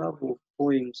 Love of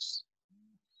poems.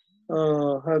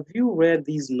 Have you read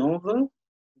this novel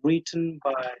written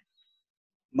by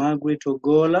Margaret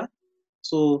Ogola?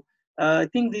 So I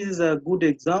think this is a good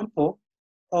example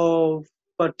of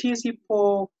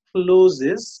participle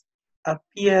clauses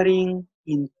appearing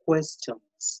in questions.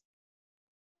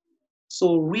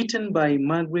 So written by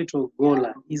Margaret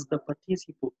Ogola is the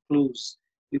participle clause.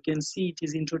 You can see it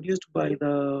is introduced by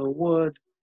the word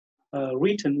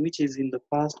written, which is in the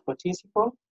past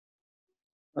participle,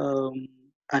 an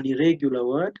irregular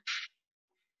word.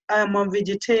 I am a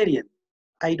vegetarian.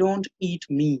 I don't eat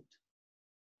meat.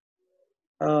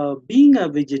 Being a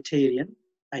vegetarian,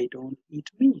 I don't eat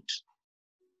meat.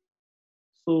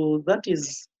 So that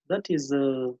is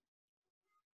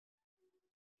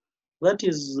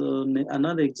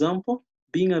another example.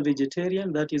 Being a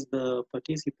vegetarian, that is the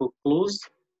participle clause.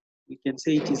 We can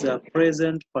say it is a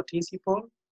present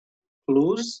participle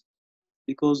clause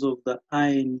because of the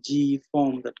ing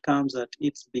form that comes at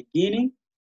its beginning.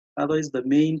 Otherwise, the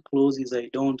main clause is I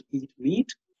don't eat meat.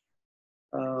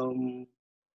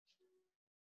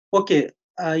 Okay,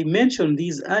 I mentioned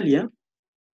this earlier,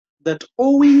 that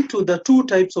owing to the two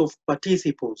types of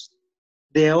participles,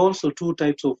 there are also two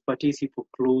types of participle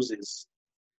clauses.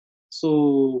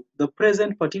 So the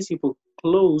present participle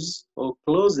clause or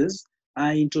clauses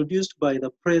are introduced by the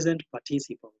present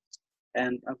participles.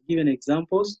 And I've given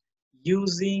examples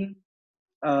using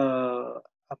a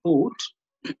boat.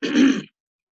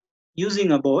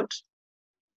 Using a boat,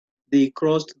 they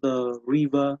crossed the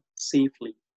river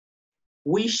safely.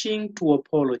 Wishing to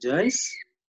apologize,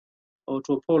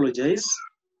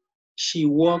 she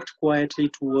walked quietly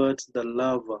towards the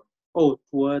lover, or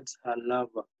towards her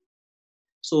lover.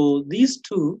 So these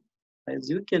two, as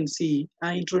you can see,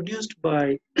 are introduced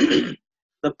by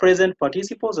the present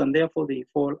participles, and therefore they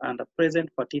fall under present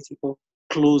participle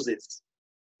clauses.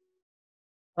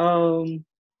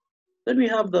 Then we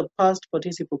have the past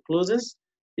participle clauses.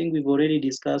 I think we've already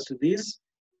discussed this.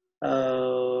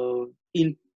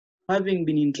 In having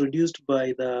been introduced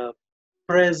by the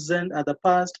present the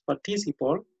past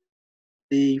participle,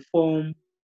 they form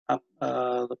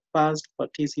the past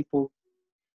participle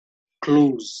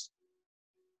clause.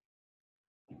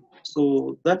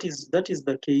 So that is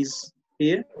the case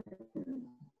here.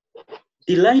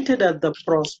 Delighted at the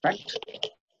prospect,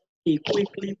 he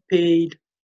quickly paid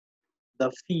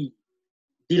the fee.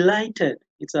 Delighted,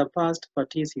 it's a past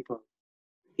participle,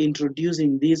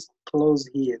 introducing this clause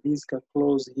here, this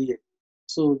clause here.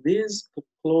 So this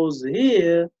clause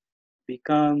here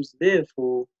becomes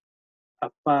therefore a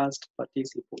past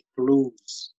participle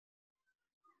clause.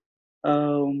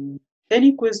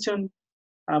 Any question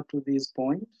up to this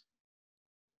point?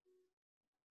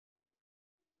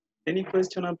 Any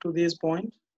question up to this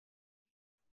point?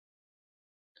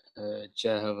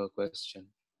 Chair, I have a question.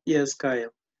 Yes,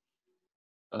 Kyle.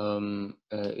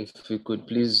 If we could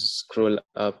please scroll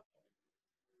up.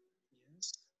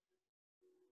 Yes.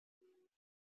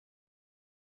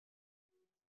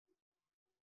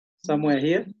 Somewhere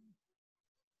here?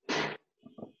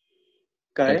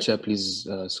 Kyle? Chair, please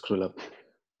scroll up.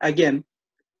 Again?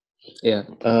 Yeah.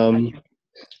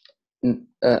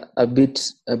 A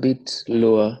bit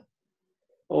lower.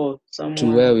 Oh,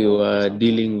 to where we were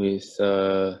dealing with.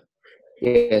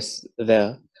 Yes,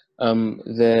 there.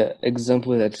 The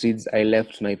example that reads, "I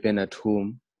left my pen at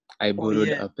home. I borrowed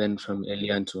a pen from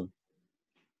Elianto."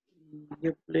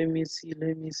 Yep, let me see.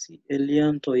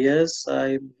 Elianto, yes,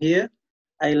 I'm here.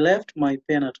 I left my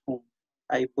pen at home.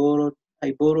 I borrowed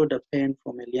a pen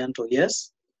from Elianto,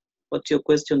 yes. What's your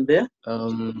question there?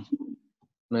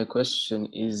 My question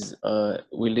is,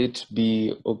 will it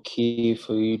be okay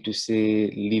for you to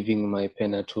say, leaving my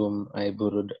pen at home, I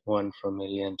borrowed one from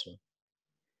Elianto?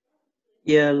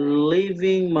 Yeah,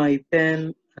 leaving my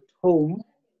pen at home,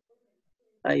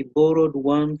 I borrowed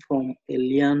one from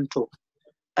Elianto.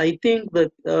 I think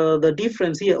that the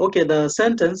difference here, okay, the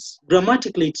sentence,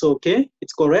 grammatically it's okay,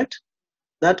 it's correct.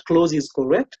 That clause is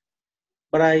correct.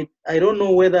 But I don't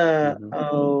know whether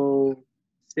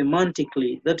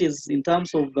semantically, that is in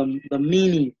terms of the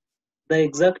meaning, the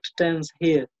exact tense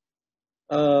here.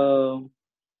 I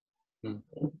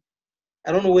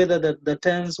don't know whether the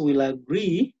tense will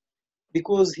agree,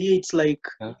 because here it's like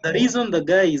the reason the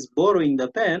guy is borrowing the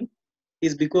pen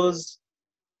is because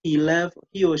he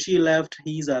or she left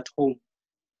his at home.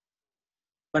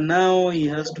 But now he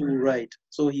has to write,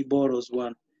 so he borrows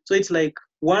one. So it's like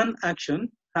one action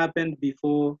happened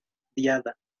before the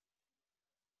other.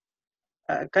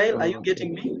 Kyle, are you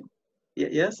getting me?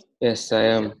 Yes? Yes, I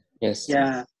am. Yes.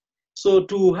 Yeah. So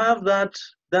to have that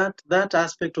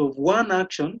aspect of one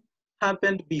action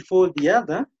happened before the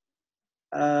other,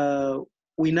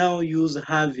 we now use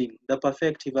having, the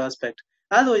perfective aspect.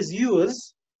 Otherwise,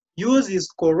 yours is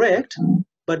correct,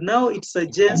 but now it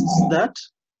suggests that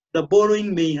the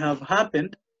borrowing may have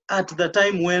happened at the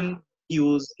time when he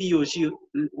or she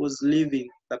was leaving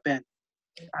the pen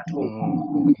at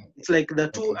home. Okay. It's like the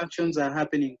two actions are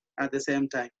happening at the same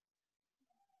time.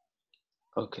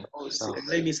 Okay. So,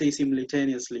 let me say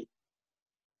simultaneously.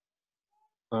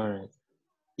 all right.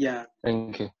 Yeah.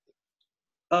 Thank you.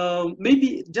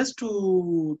 Maybe just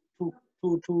to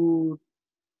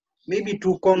maybe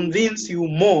to convince you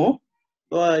more,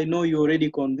 though I know you're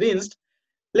already convinced.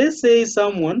 Let's say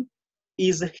someone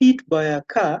is hit by a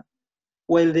car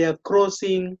while they are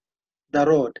crossing the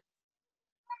road.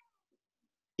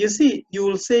 You see, you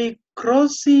will say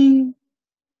crossing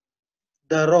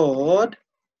the road,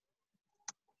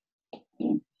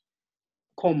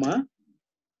 comma,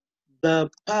 the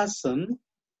person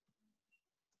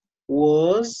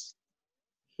was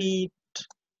hit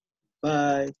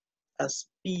by a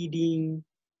speeding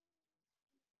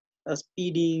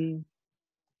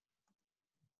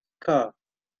car.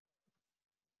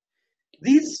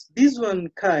 This one,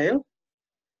 Kyle,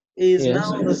 is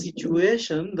now the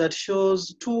situation that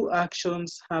shows two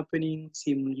actions happening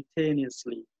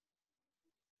simultaneously.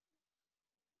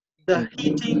 The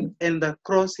hitting and the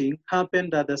crossing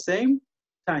happened at the same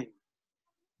time.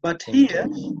 But here,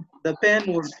 the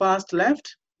pen was first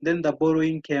left, then the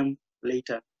borrowing came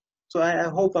later. So I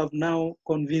hope I've now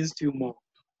convinced you more.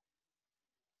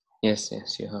 Yes,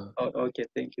 you have. Oh, okay,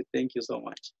 thank you so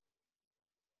much.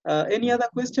 Any other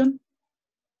question?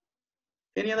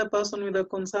 Any other person with a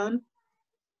concern?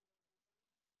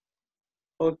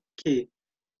 Okay,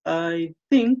 I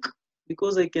think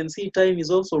because I can see time is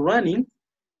also running,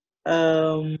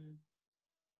 I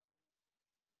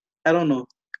don't know.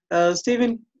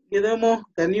 Stephen Guillermo,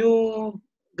 can you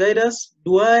guide us?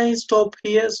 Do I stop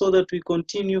here so that we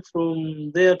continue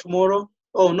from there tomorrow?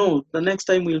 Oh no, the next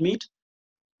time we'll meet.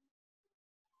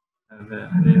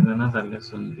 There's another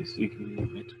lesson this week. We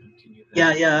might continue.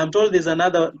 Yeah. I'm told there's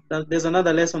another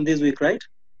lesson this week, right?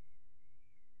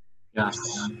 Yeah.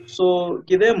 So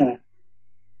Guillermo,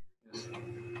 yes.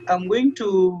 I'm going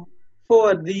to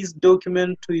forward this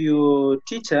document to your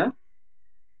teacher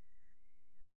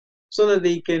so that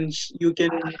you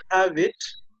can have it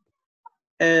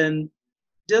and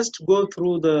just go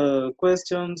through the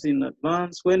questions in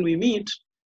advance. When we meet,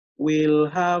 we'll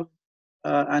have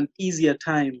an easier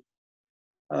time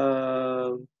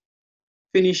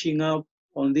finishing up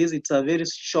on this. It's a very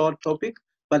short topic,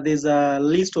 but there's a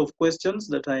list of questions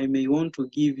that I may want to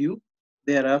give you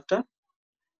thereafter.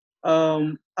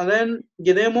 And then,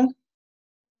 Guillermo?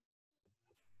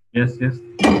 Yes.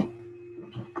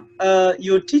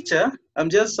 Your teacher, I'm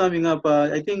just summing up,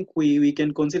 I think we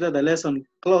can consider the lesson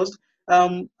closed.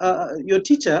 Your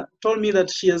teacher told me that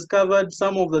she has covered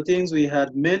some of the things we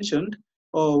had mentioned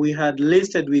or we had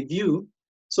listed with you.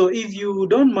 So if you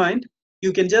don't mind,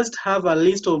 you can just have a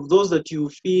list of those that you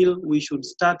feel we should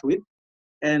start with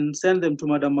and send them to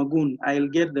Madam Magun. I'll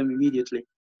get them immediately.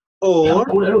 Or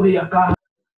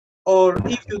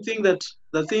if you think that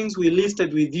the things we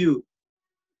listed with you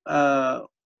have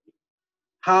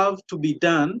to be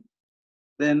done,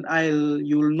 then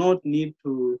you'll not need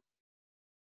to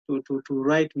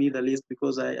write me the list,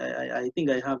 because I think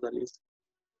I have the list.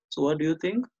 So what do you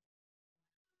think?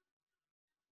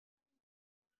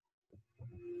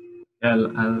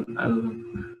 I'll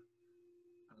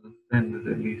send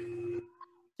the list.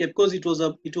 Yeah, because it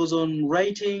was on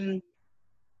writing,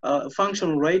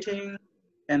 functional writing,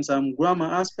 and some grammar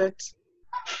aspects.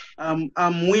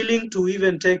 I'm willing to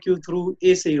even take you through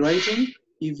essay writing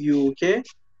if you okay.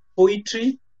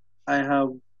 Poetry, I have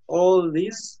all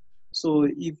these. So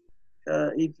if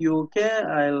you okay,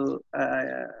 I'll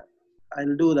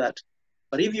do that.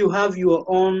 But if you have your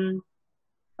own,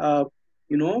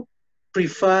 you know,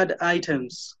 preferred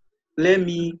items, let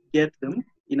me get them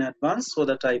in advance so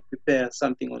that I prepare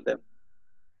something on them.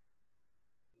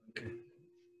 Okay.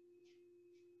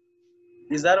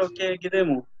 Is that okay,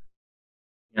 Gidemo?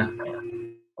 Yeah.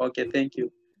 Okay, thank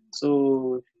you.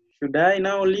 So should I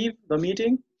now leave the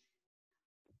meeting?